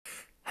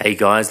Hey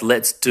guys,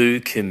 let's do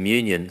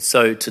communion.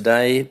 So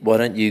today, why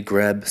don't you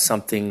grab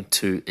something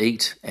to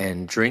eat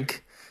and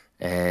drink?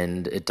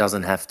 And it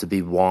doesn't have to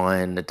be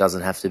wine, it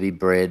doesn't have to be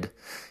bread.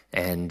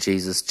 And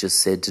Jesus just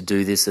said to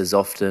do this as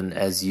often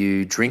as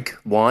you drink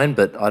wine,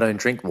 but I don't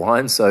drink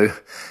wine, so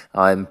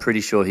I'm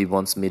pretty sure he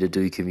wants me to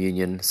do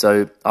communion.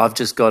 So I've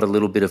just got a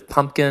little bit of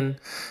pumpkin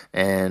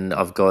and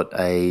I've got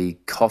a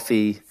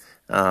coffee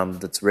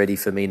that's ready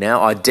for me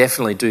now. I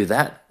definitely do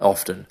that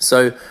often.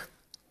 So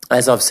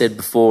as I've said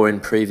before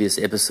in previous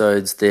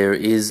episodes, there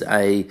is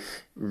a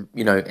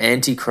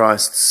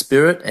antichrist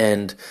spirit,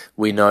 and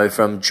we know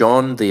from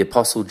John, the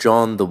Apostle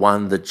John, the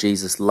one that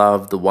Jesus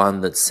loved, the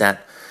one that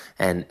sat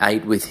and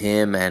ate with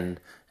him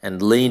and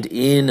leaned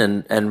in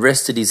and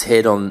rested his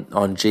head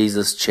on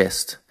Jesus'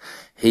 chest.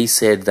 He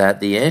said that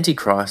the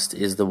Antichrist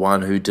is the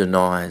one who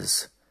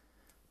denies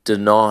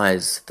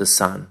the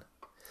Son.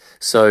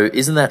 So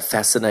isn't that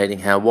fascinating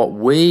how what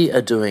we are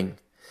doing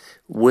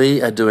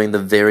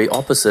the very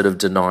opposite of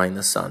denying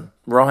the Son.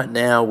 Right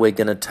now, we're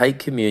going to take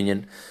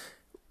communion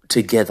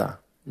together.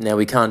 Now,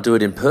 we can't do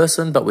it in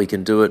person, but we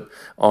can do it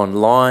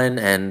online,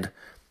 and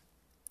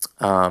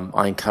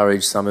I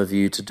encourage some of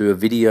you to do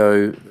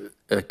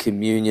a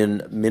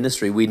communion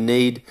ministry. We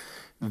need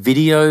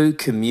video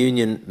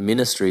communion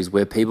ministries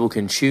where people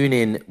can tune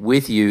in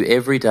with you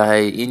every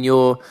day in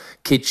your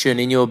kitchen,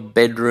 in your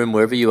bedroom,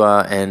 wherever you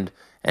are, and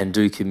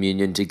do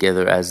communion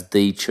together as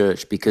the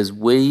church, because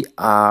we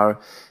are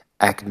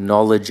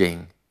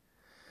acknowledging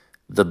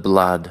the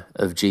blood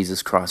of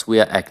Jesus Christ. We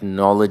are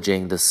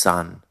acknowledging the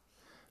Son.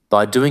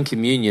 By doing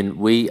communion,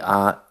 we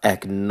are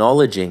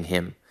acknowledging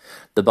him.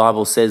 The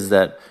Bible says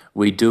that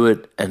we do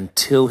it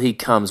until he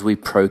comes. We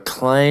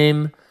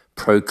proclaim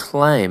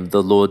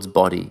the Lord's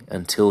body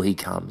until he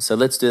comes. So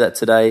let's do that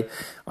today.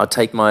 I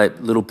take my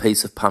little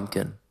piece of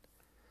pumpkin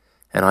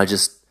and I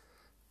just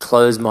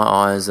close my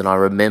eyes and I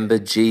remember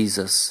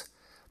Jesus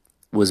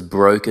was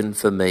broken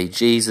for me.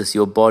 Jesus,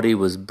 your body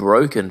was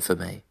broken for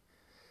me.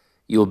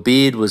 Your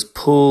beard was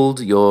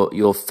pulled,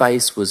 your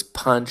face was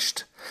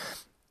punched.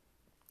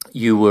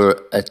 You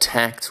were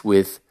attacked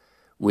with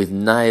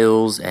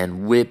nails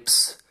and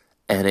whips,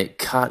 and it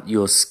cut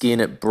your skin,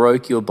 it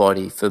broke your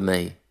body for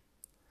me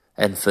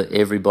and for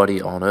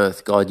everybody on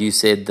earth. God, you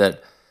said,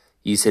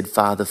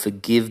 Father,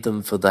 forgive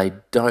them, for they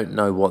don't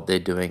know what they're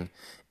doing.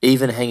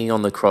 Even hanging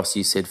on the cross,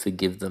 you said,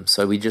 forgive them.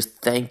 So we just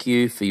thank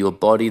you for your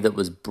body that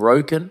was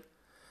broken.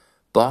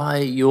 By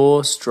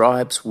your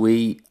stripes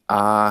we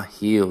are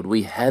healed.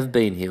 We have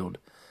been healed.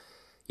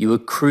 You were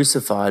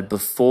crucified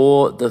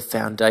before the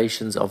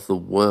foundations of the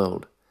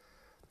world.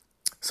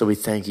 So we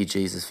thank you,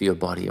 Jesus, for your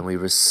body, and we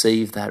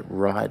receive that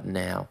right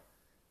now.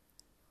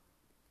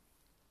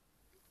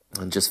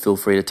 And just feel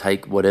free to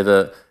take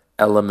whatever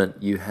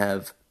element you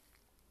have.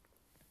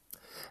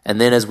 And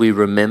then as we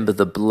remember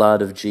the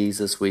blood of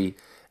Jesus, we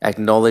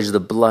acknowledge the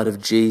blood of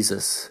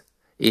Jesus.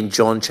 In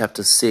John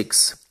chapter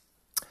 6,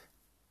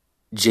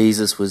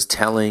 Jesus was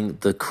telling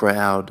the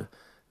crowd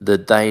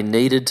that they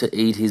needed to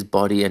eat his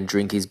body and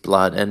drink his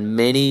blood, and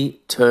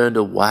many turned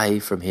away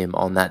from him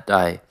on that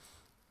day.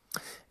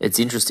 It's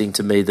interesting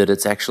to me that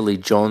it's actually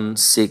John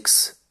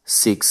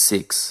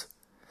 6:6.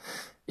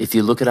 If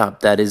you look it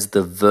up, that is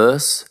the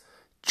verse,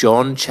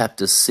 John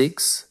chapter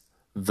 6,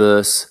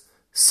 verse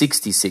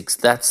 66.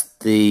 That's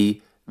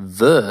the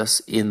verse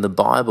in the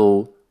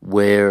Bible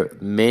where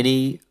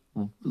many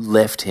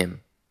left him.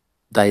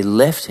 They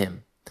left him.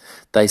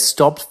 They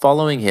stopped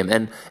following him.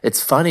 And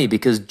it's funny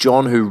because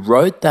John, who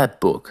wrote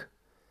that book,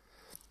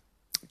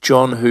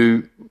 John,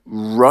 who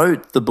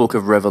wrote the book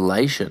of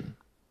Revelation,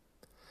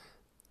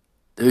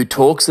 who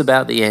talks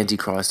about the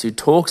Antichrist, who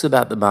talks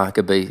about the mark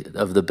of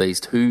the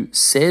beast, who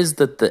says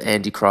that the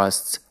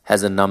Antichrist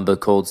has a number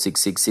called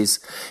 666,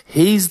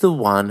 he's the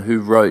one who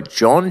wrote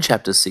John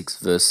chapter 6,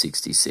 verse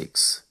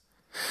 66.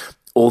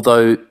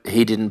 Although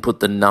he didn't put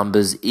the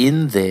numbers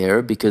in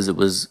there because it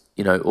was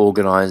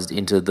organized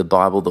into the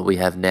Bible that we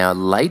have now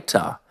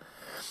later.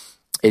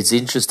 It's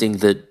interesting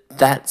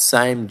that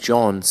same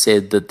John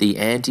said that the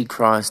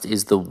Antichrist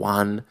is the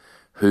one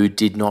who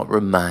did not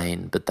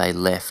remain, but they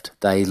left.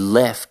 They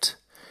left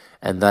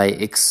and they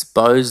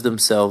exposed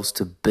themselves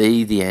to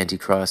be the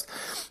Antichrist,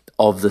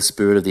 of the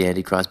spirit of the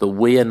Antichrist. But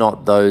we are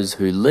not those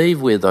who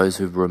leave, we're those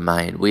who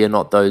remain. We are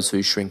not those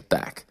who shrink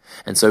back.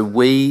 And so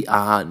we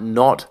are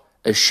not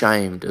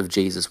ashamed of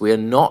Jesus. We are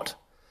not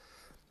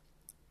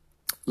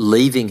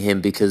leaving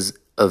him because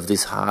of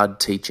this hard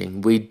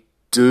teaching. We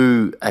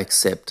do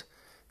accept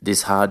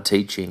this hard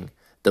teaching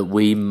that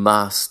we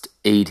must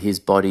eat his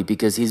body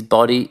because his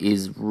body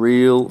is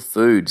real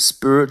food,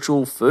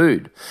 spiritual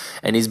food,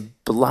 and his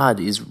blood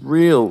is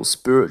real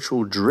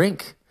spiritual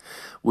drink.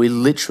 We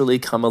literally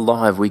come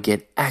alive. We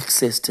get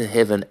access to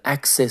heaven,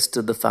 access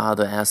to the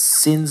Father. Our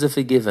sins are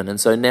forgiven. And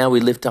so now we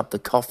lift up the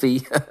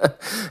coffee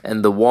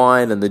and the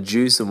wine and the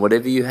juice and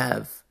whatever you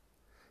have.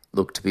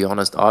 Look, to be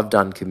honest, I've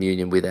done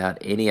communion without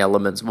any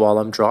elements while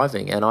I'm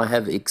driving, and I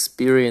have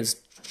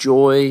experienced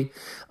joy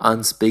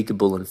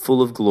unspeakable and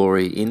full of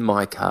glory in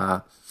my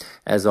car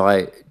as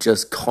I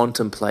just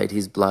contemplate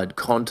his blood,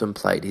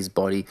 contemplate his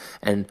body,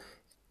 and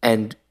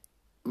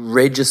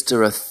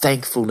register a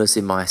thankfulness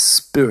in my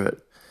spirit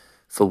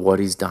for what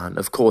he's done.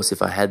 Of course,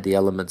 if I had the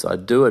elements,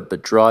 I'd do it,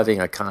 but driving,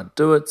 I can't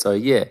do it. So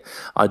yeah,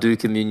 I do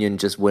communion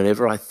just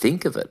whenever I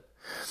think of it.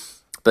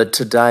 But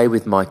today,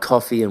 with my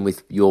coffee and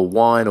with your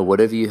wine or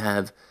whatever you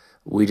have,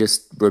 we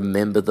just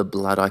remember the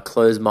blood. I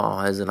close my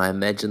eyes and I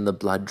imagine the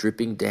blood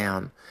dripping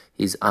down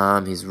his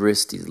arm, his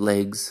wrist, his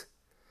legs,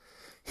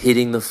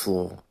 hitting the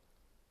floor.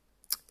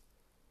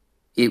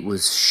 It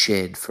was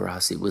shed for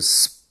us. It was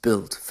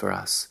spilt for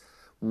us.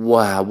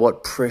 Wow,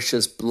 what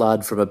precious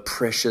blood from a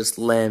precious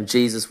lamb.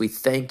 Jesus, we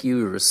thank you,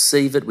 we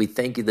receive it. We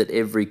thank you that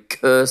every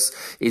curse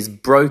is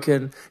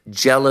broken,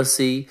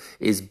 jealousy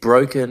is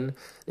broken,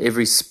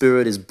 every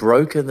spirit is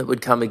broken that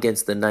would come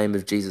against the name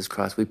of Jesus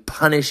Christ. We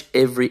punish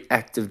every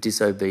act of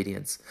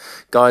disobedience.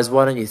 Guys,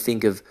 why don't you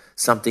think of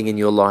something in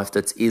your life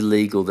that's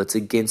illegal, that's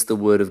against the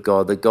word of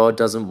God, that God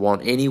doesn't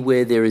want?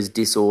 Anywhere there is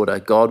disorder,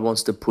 God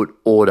wants to put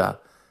order.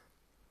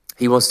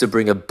 He wants to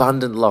bring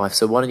abundant life.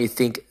 So why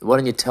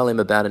don't you tell him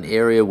about an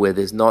area where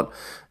there's not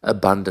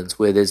abundance,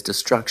 where there's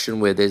destruction,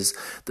 where there's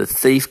the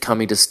thief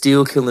coming to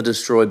steal, kill, and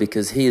destroy,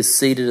 because he is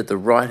seated at the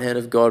right hand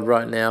of God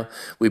right now.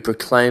 We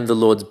proclaim the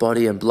Lord's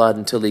body and blood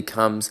until he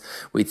comes.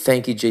 We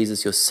thank you,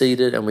 Jesus, you're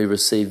seated, and we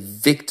receive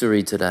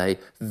victory today,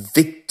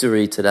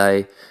 victory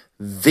today,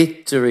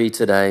 victory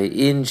today.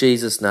 In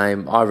Jesus'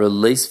 name, I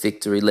release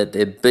victory. Let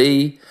there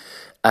be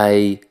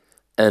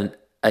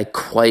a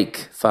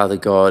quake, Father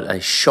God, a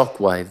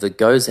shockwave that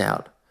goes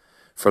out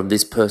from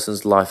this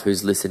person's life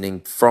who's listening,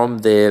 from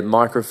their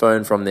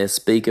microphone, from their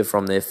speaker,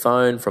 from their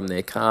phone, from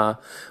their car,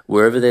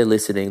 wherever they're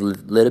listening.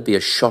 Let it be a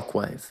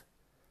shockwave.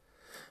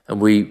 And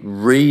we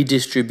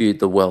redistribute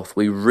the wealth.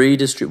 We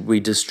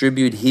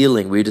distribute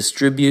healing. We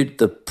distribute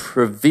the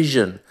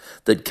provision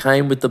that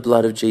came with the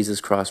blood of Jesus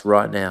Christ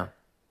right now.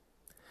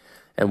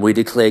 And we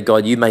declare,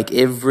 God, you make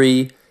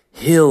every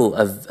hill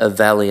a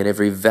valley, and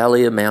every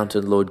valley a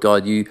mountain, Lord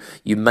God. You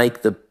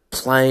make the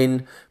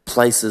plain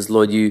places,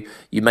 Lord. You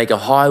make a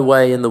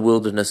highway in the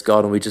wilderness,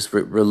 God, and we just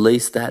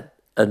release that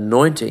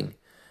anointing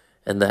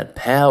and that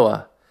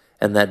power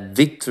and that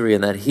victory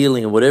and that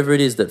healing and whatever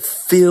it is that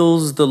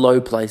fills the low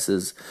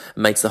places,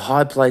 makes the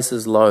high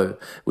places low.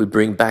 We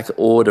bring back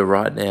order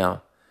right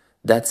now.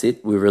 That's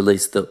it. We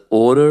release the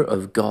order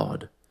of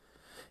God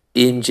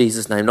in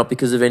Jesus' name, not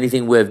because of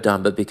anything we've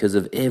done, but because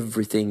of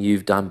everything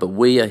you've done. But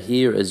we are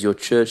here as your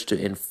church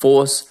to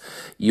enforce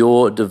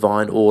your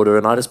divine order.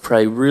 And I just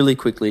pray really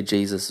quickly,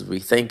 Jesus, as we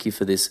thank you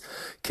for this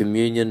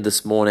communion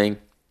this morning,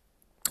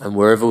 and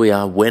wherever we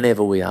are,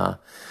 whenever we are,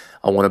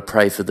 I want to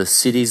pray for the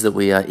cities that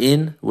we are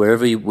in,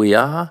 wherever we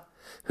are,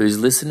 who's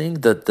listening,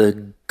 that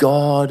the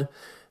God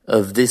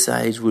of this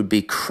age would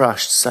be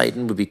crushed.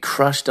 Satan would be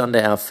crushed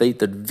under our feet,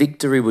 that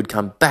victory would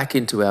come back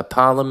into our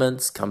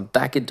parliaments, come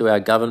back into our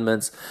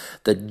governments,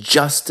 that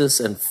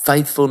justice and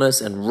faithfulness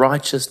and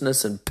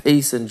righteousness and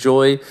peace and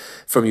joy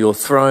from your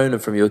throne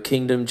and from your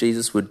kingdom,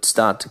 Jesus, would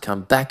start to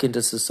come back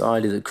into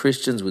society, that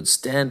Christians would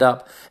stand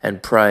up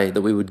and pray,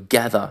 that we would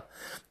gather,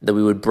 that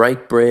we would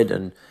break bread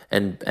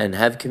and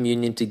have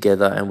communion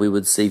together, and we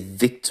would see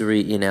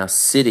victory in our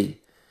city.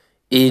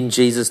 In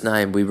Jesus'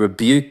 name, we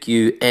rebuke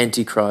you,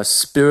 Antichrist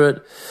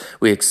spirit.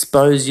 We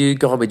expose you,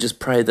 God. We just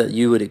pray that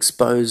you would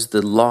expose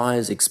the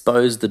lies,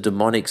 expose the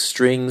demonic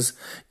strings.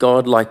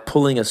 God, like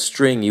pulling a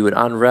string, you would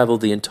unravel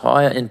the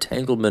entire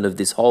entanglement of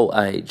this whole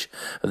age,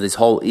 of this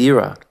whole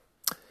era.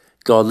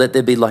 God, let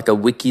there be like a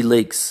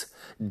WikiLeaks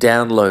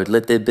download.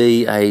 Let there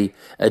be a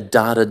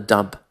data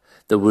dump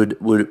that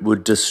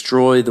would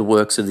destroy the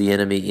works of the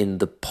enemy in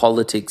the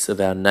politics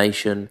of our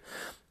nation,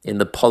 in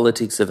the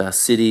politics of our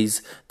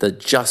cities, that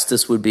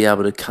justice would be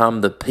able to come,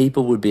 that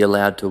people would be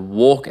allowed to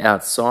walk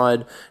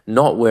outside,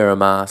 not wear a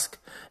mask,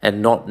 and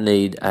not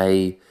need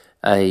a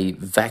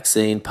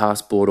vaccine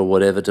passport or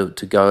whatever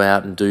to go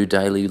out and do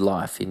daily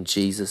life. In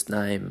Jesus'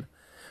 name.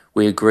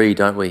 We agree,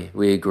 don't we?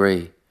 We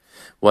agree.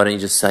 Why don't you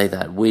just say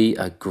that? We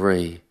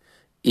agree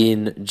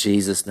in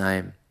Jesus'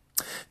 name.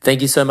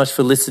 Thank you so much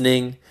for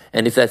listening.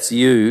 And if that's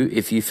you,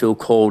 if you feel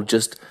called,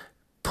 just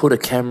put a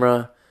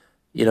camera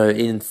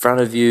in front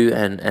of you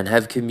and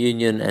have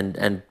communion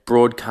and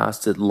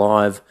broadcast it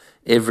live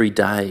every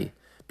day,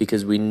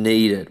 because we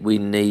need it. We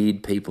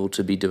need people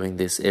to be doing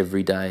this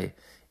every day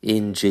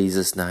in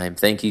Jesus' name.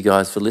 Thank you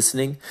guys for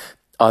listening.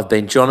 I've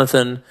been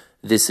Jonathan.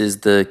 This is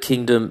the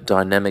Kingdom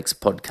Dynamics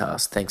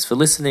Podcast. Thanks for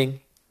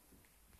listening.